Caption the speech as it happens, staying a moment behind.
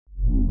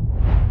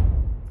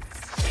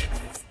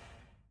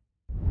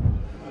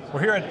We're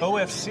here at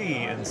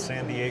OFC in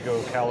San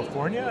Diego,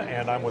 California,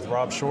 and I'm with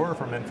Rob Shore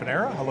from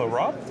Infinera. Hello,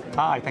 Rob.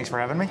 Hi, thanks for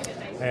having me.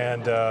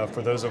 And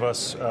for those of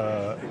us,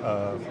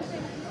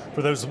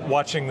 for those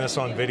watching this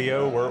on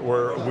video,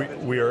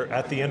 we are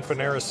at the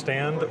Infinera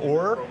stand,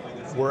 or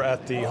we're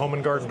at the Home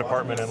and Garden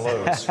department in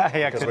Lowe's.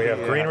 Yeah, because we have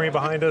greenery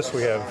behind us,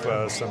 we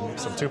have some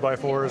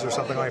 2x4s or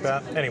something like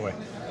that. Anyway.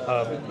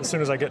 As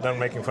soon as I get done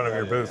making fun of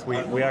your booth,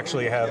 we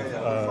actually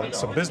have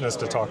some business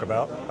to talk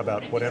about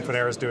what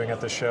Infinera is doing at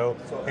this show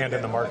and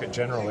in the market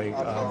generally.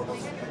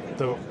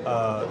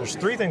 There's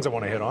three things I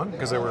want to hit on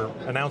because there were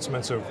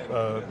announcements of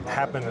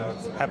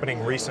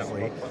happening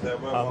recently.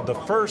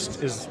 The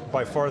first is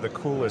by far the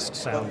coolest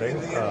sounding,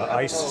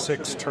 ICE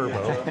 6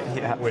 Turbo,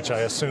 Yeah. which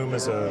I assume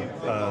is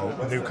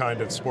a new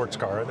kind of sports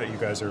car that you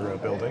guys are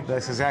building.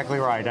 That's exactly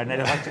right. An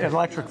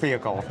electric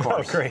vehicle, of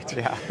course. Oh, great!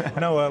 Yeah.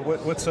 No,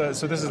 so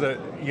this is an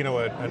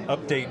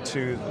update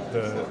to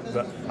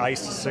the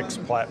ICE 6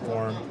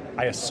 platform.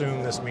 I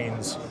assume this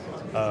means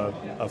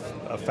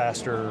a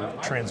faster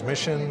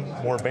transmission,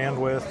 more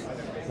bandwidth.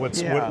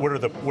 What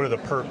are the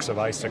perks of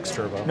ICE 6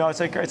 Turbo? No,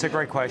 it's a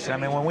great question. I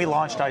mean, when we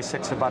launched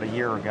i6 about a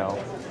year ago,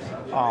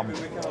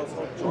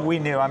 we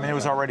knew, it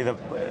was already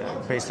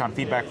based on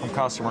feedback from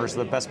customers,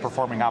 the best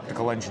performing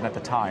optical engine at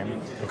the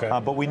time. Okay.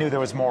 But we knew there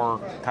was more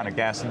kind of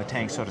gas in the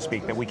tank, so to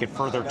speak, that we could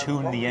further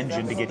tune the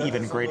engine to get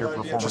even greater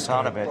performance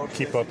out of it.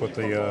 Keep up with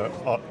the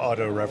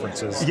auto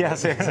references.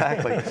 Yes,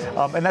 exactly.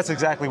 And that's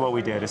exactly what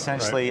we did.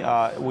 Essentially,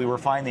 we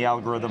refined the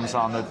algorithms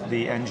on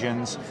the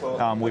engines.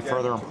 We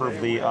further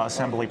improved the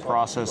assembly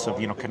process of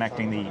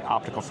connecting the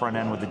optical front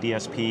end with the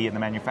DSP and the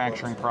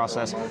manufacturing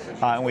process.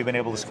 And we've been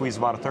able to squeeze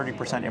about a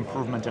 30%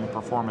 improvement in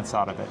performance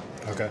out of it.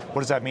 Okay.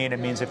 What does that mean? It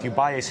means if you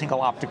buy a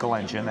single optical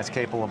engine that's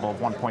capable of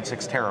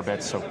 1.6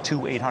 terabits, so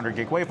two 800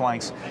 gig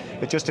wavelengths,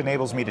 it just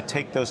enables me to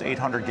take those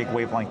 800 gig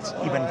wavelengths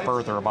even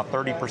further, about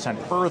 30%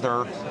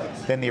 further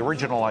than the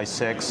original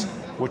i6,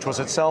 which was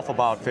itself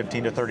about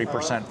 15 to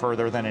 30%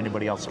 further than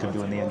anybody else could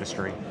do in the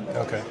industry.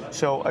 Okay.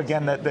 So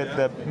again,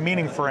 the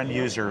meaning for end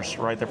users,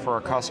 right, that for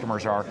our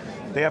customers are,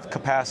 they have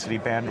capacity,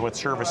 bandwidth,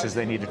 services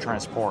they need to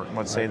transport.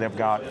 Let's say they've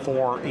got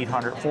four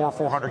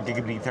 400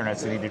 gigabit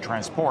Ethernets they need to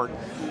transport.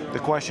 The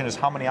question is,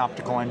 how many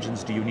optical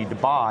engines do you need to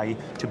buy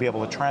to be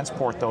able to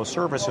transport those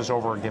services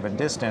over a given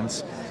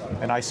distance?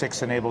 And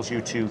i6 enables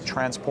you to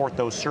transport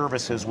those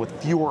services with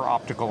fewer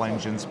optical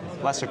engines,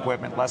 less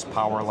equipment, less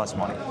power, less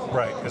money.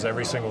 Right, because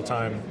every single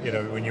time,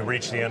 when you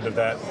reach the end of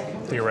that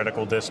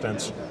theoretical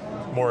distance,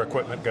 more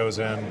equipment goes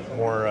in,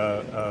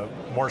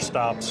 more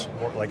stops,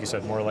 more, like you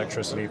said, more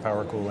electricity,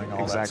 power cooling,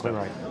 all exactly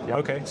that stuff. Right. Yep.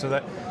 Okay,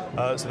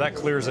 so that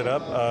clears it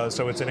up.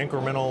 So it's an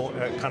incremental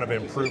kind of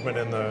improvement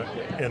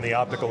in the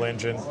optical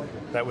engine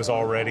that was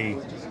already,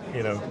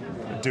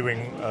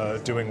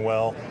 doing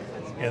well.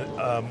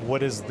 And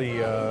what is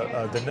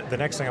the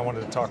next thing I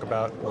wanted to talk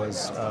about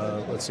was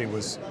let's see, we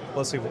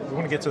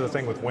want to get to the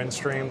thing with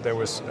Windstream.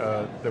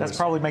 That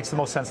probably makes the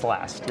most sense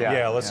last.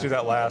 Yeah, let's do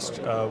that last.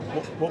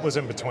 What was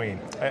in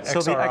between?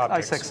 So the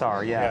optics.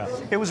 i6R, yeah.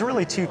 It was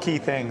really two key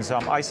things.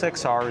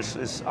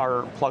 i6R is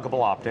our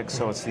pluggable optics,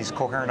 so it's these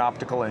coherent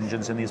optical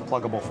engines in these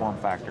pluggable form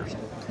factors.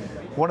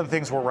 One of the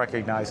things we're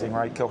recognizing,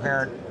 right,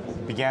 coherent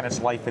began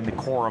its life in the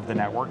core of the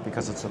network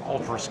because it's an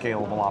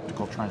ultra-scalable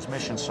optical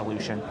transmission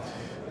solution.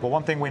 But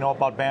one thing we know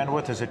about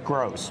bandwidth is it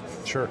grows.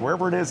 Sure.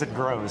 Wherever it is, it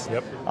grows.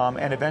 Yep.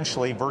 And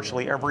eventually,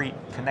 virtually every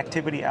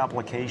connectivity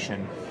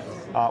application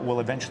will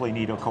eventually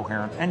need a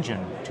coherent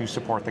engine to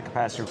support the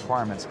capacity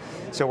requirements.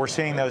 So we're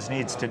seeing those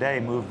needs today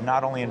move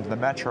not only into the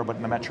metro, but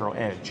in the metro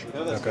edge.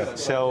 Okay.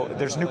 So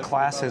there's new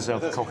classes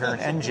of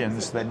coherent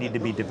engines that need to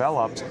be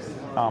developed,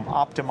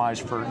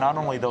 optimized for not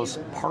only those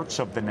parts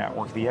of the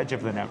network, the edge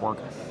of the network,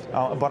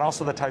 but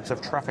also the types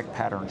of traffic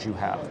patterns you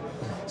have.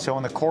 So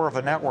in the core of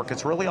a network,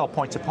 it's really all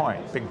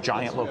point-to-point, big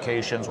giant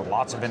locations with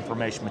lots of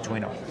information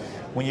between them.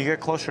 When you get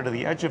closer to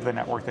the edge of the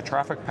network, the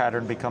traffic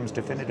pattern becomes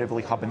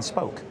definitively hub and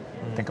spoke.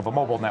 Think of a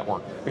mobile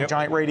network. Big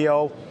giant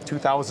radio,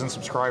 2,000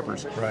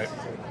 subscribers. Right.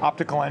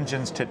 Optical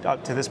engines to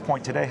this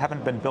point today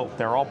haven't been built.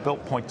 They're all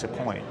built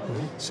point-to-point.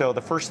 So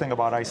the first thing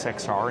about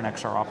ICE-XR and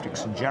XR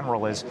optics in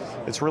general is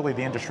it's really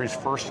the industry's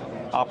first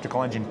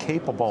optical engine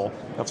capable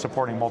of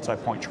supporting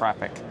multi-point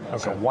traffic. Okay.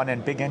 So one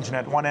end, big engine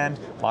at one end,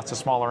 lots of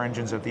smaller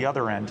engines at the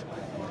other end.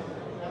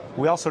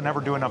 We also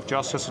never do enough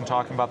justice in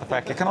talking about the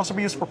fact it can also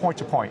be used for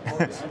point-to-point,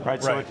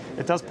 right? So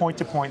it does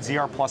point-to-point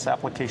ZR Plus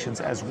applications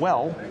as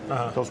well.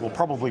 Those will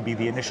probably be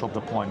the initial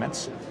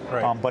deployments.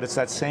 Right. But it's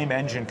that same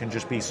engine can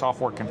just be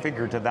software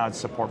configured to now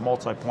support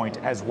multi-point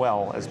as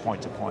well as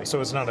point-to-point.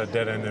 So it's not a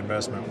dead-end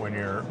investment when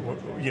you're,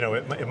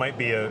 it might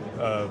be a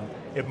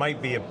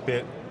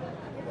bit,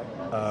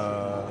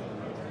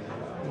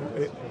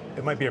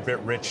 it might be a bit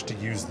rich to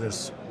use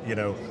this,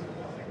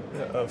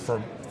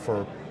 for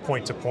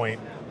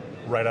point-to-point.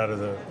 Right out of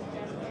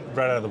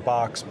the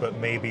box, but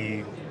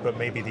maybe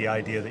the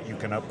idea that you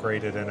can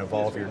upgrade it and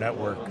evolve your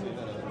network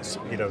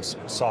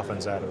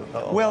softens that.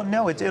 Well,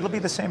 no, it'll be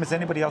the same as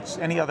anybody else,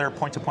 any other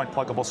point-to-point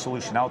pluggable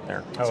solution out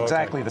there. It's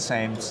exactly the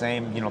same,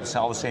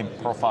 all the same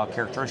profile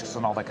characteristics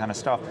and all that kind of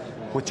stuff,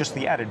 with just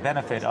the added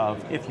benefit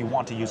of if you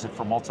want to use it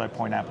for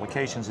multi-point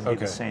applications, it'd be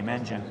the same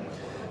engine.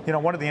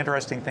 One of the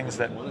interesting things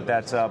that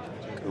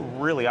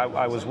really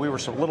we were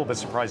a little bit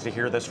surprised to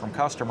hear this from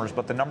customers,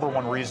 but the number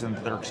one reason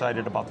that they're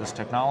excited about this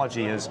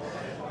technology is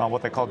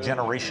what they call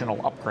generational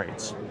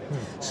upgrades.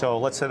 So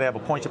let's say they have a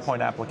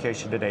point-to-point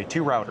application today,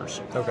 2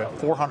 routers,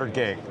 400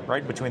 gig,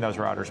 right, between those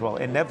routers. Well,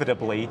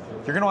 inevitably,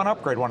 you're going to want to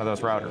upgrade one of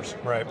those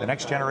routers. Right. The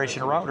next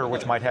generation router,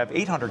 which might have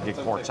 800 gig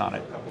ports on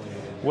it.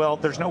 Well,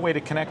 there's no way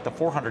to connect the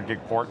 400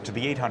 gig port to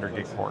the 800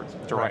 gig port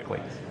directly.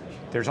 Right.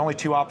 There's only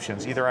 2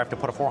 options. Either I have to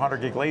put a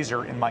 400 gig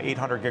laser in my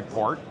 800 gig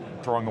port,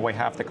 throwing away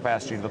half the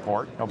capacity of the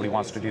port. Nobody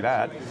wants to do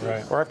that.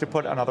 Right. Or I have to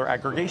put another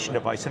aggregation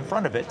device in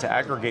front of it to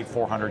aggregate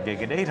 400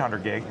 gig and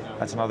 800 gig.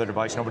 That's another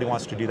device. Nobody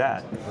wants to do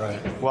that. Right.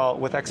 Well,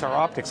 with XR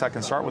Optics, I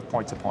can start with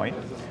point-to-point.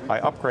 I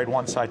upgrade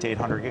one side to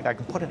 800 gig. I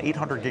can put an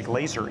 800 gig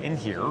laser in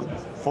here,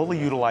 fully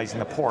utilizing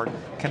the port,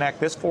 connect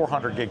this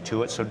 400 gig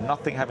to it, so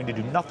having to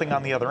do nothing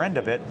on the other end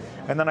of it,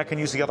 and then I can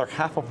use the other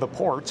half of the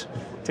port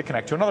to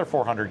connect to another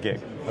 400 gig.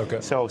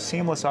 Okay. So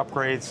seamless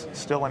upgrades,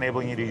 still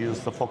enabling you to use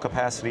the full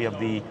capacity of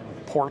the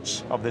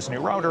ports of this new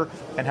router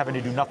and having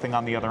to do nothing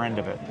on the other end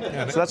of it.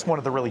 Yeah, so that's one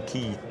of the really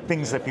key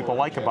things that people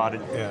like about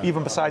it,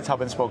 even besides hub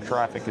and spoke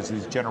traffic, is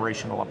these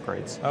generational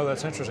upgrades. Oh,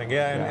 that's interesting.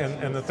 Yeah,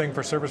 and the thing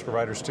for service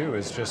providers too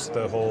is just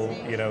the whole,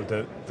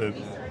 the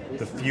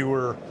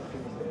fewer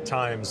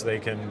times they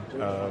can,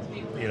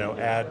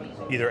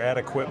 either add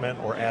equipment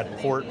or add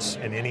ports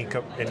in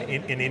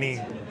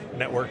any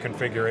network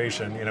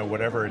configuration,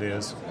 whatever it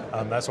is.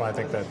 That's why I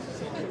think that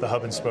the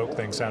hub and spoke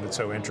thing sounded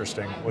so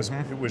interesting.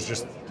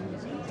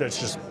 That's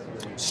just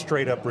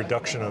straight up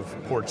reduction of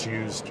ports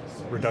used,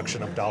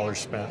 reduction of dollars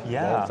spent.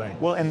 Yeah. The whole thing.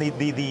 Well, and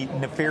the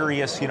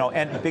nefarious,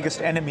 and the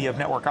biggest enemy of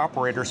network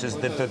operators is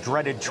the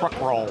dreaded truck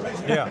roll.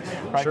 Yeah.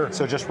 Right. Sure.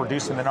 So just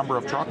reducing the number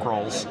of truck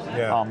rolls.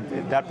 Yeah.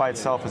 That by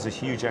itself is a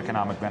huge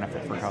economic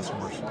benefit for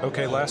customers.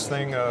 Okay. Last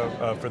thing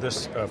for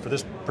this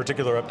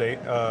particular update,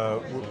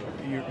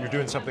 you're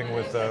doing something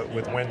with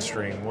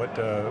Windstream.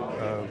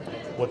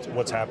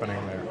 What's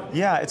happening there?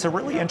 Yeah, it's a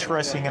really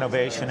interesting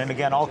innovation, and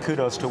again, all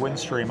kudos to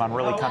Windstream on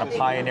really kind of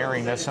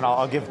pioneering this, and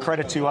I'll give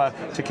credit to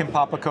Kim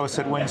Papakos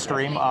at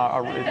Windstream,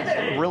 a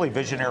really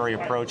visionary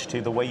approach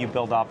to the way you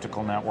build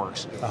optical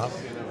networks.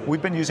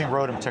 We've been using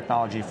ROADM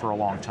technology for a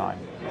long time.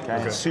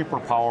 Okay? Super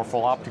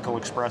powerful, optical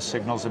express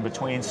signals in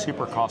between,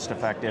 super cost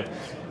effective.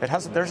 There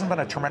hasn't been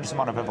a tremendous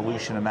amount of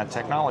evolution in that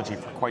technology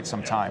for quite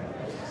some time.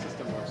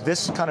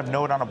 This kind of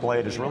node on a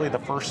blade is really the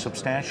first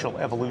substantial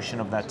evolution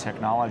of that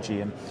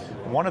technology, and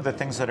one of the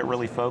things that it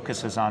really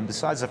focuses on,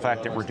 besides the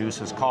fact it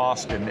reduces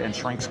cost and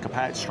shrinks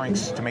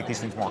to make these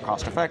things more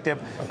cost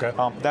effective,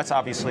 that's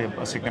obviously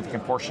a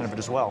significant portion of it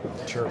as well.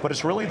 Sure. But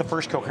it's really the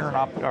first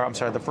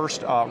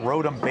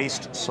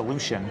ROADM-based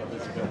solution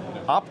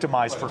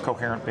optimized for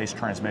coherent-based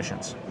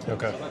transmissions.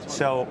 Okay.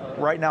 So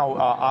right now,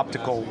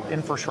 optical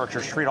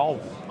infrastructures treat all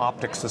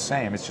optics the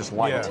same. It's just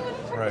light. Yeah,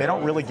 right. They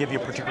don't really give you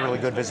particularly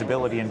good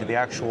visibility into the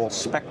actual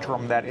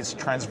spectrum that is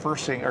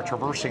traversing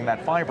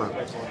that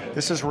fiber.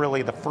 This is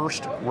really the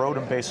first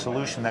ROADM-based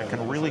solution that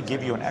can really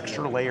give you an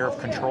extra layer of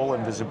control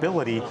and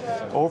visibility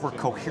over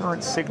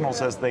coherent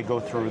signals as they go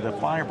through the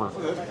fiber.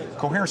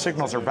 Coherent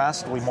signals are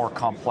vastly more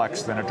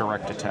complex than a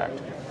direct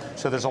detect.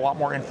 So there's a lot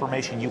more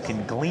information you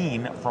can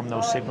glean from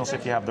those signals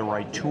if you have the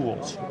right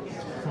tools.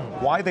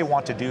 Why they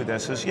want to do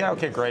this is,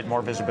 great,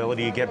 more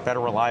visibility, you get better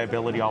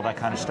reliability, all that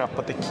kind of stuff.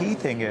 But the key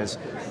thing is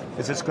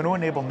it's going to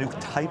enable new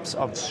types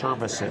of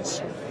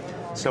services.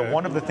 So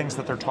one of the things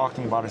that they're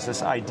talking about is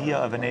this idea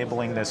of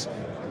enabling this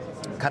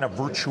kind of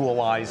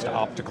virtualized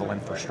optical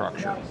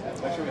infrastructure.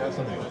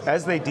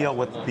 As they deal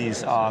with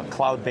these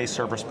cloud-based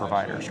service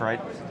providers,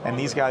 right? And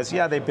these guys,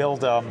 they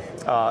build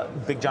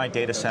big giant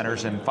data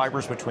centers and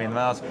fibers between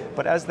them,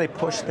 but as they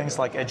push things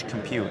like edge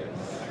compute,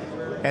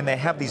 and they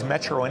have these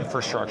metro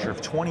infrastructure of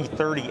 20,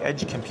 30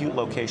 edge compute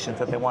locations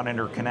that they want to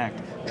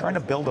interconnect, trying to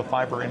build a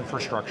fiber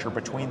infrastructure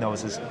between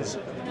those is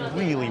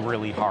really,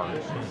 really hard.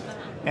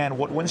 And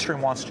what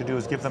Windstream wants to do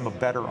is give them a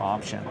better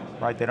option,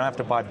 right? They don't have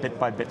to buy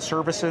bit-by-bit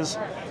services.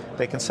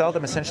 They can sell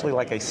them essentially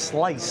like a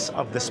slice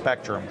of the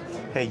spectrum.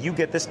 Hey, you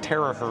get this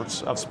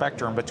terahertz of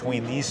spectrum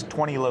between these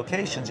 20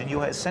 locations, and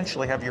you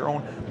essentially have your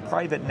own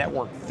private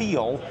network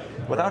feel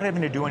without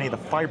having to do any of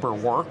the fiber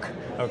work.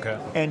 Okay.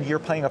 And you're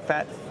paying a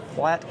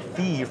flat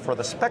fee for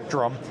the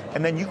spectrum,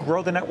 and then you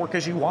grow the network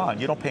as you want.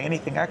 You don't pay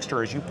anything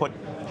extra as you put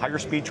higher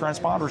speed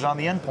transponders on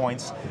the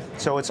endpoints.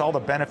 So it's all the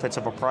benefits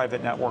of a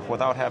private network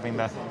without having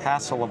the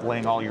hassle of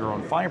laying all your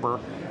own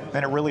fiber.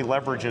 And it really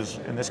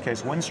leverages, in this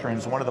case,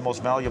 Windstream's one of the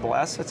most valuable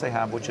assets they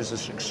have, which is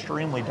this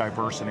extremely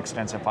diverse and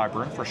extensive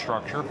fiber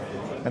infrastructure,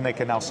 and they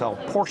can now sell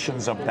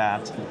portions of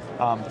that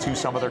to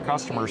some of their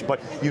customers.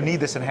 But you need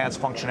this enhanced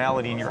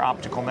functionality in your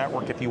optical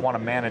network if you want to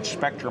manage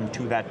spectrum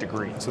to that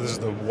degree. So this is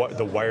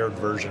the wired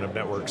version of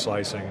network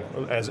slicing,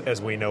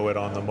 as we know it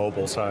on the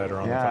mobile side or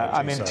on the 5G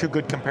I mean, side. two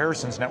good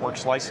comparisons. Network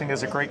slicing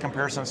is a great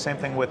comparison. Same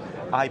thing with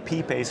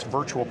IP-based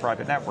virtual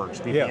private networks,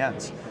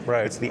 VPNs. Yeah,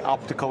 right. It's the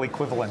optical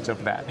equivalent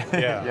of that.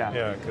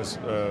 Because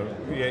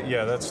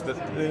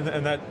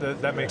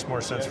that makes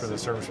more sense for the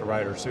service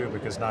provider too,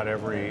 because not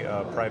every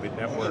private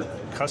network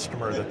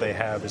customer that they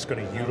have is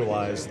going to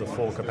utilize the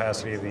full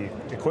capacity of the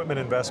equipment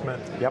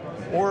investment. Yep.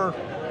 Or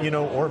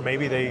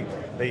maybe they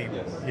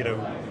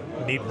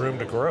need room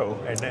to grow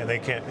and they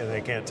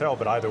can't tell.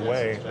 But either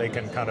way, they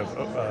can kind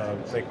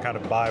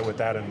of buy with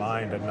that in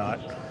mind and not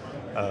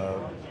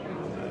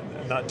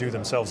do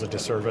themselves a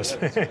disservice,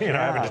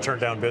 having to turn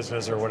down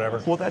business or whatever.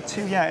 Well, that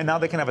too, yeah. And now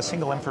they can have a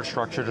single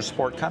infrastructure to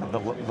support kind of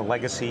the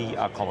legacy,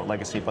 I'll call it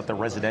legacy, but the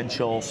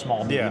residential,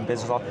 small, medium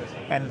business.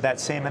 And that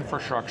same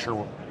infrastructure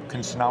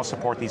can now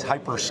support these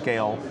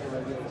hyperscale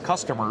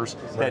customers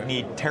that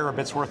need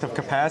terabits worth of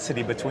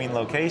capacity between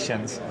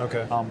locations.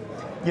 Okay.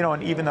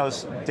 And even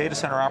those data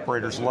center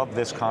operators love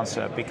this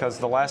concept because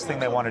the last thing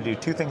they want to do,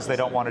 two things they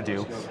don't want to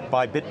do,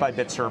 buy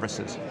bit-by-bit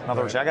services. In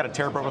other words, I got a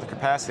terabit worth of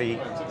capacity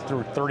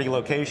through 30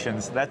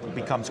 locations. That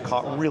becomes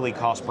really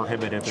cost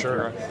prohibitive.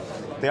 Sure.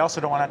 They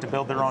also don't want to have to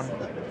build their own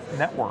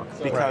network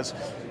because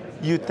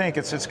you'd think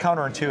it's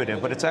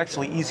counterintuitive, but it's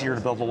actually easier to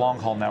build a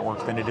long-haul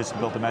network than it is to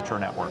build a metro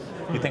network.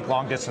 You think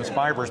long-distance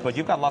fibers, but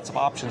you've got lots of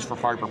options for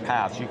fiber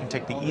paths. You can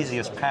take the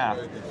easiest path.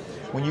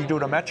 When you do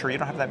it a metro, you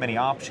don't have that many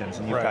options,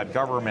 and you've got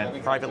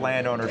government, private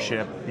land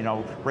ownership,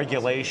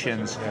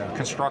 regulations,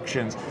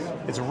 constructions.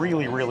 It's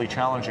really, really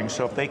challenging.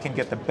 So if they can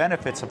get the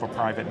benefits of a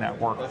private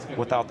network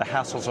without the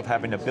hassles of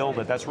having to build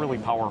it, that's really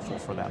powerful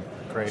for them.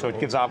 Great. So it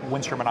gives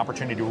Windstream an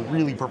opportunity to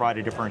really provide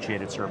a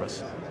differentiated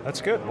service.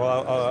 That's good.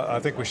 Well, I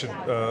think we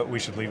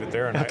should leave it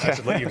there, and I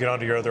should let you get on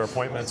to your other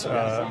appointments.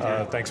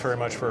 Thanks very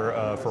much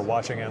for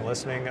watching and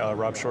listening.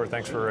 Rob Short,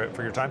 thanks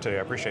for your time today.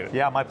 I appreciate it.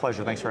 Yeah, my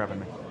pleasure. Thanks for having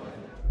me.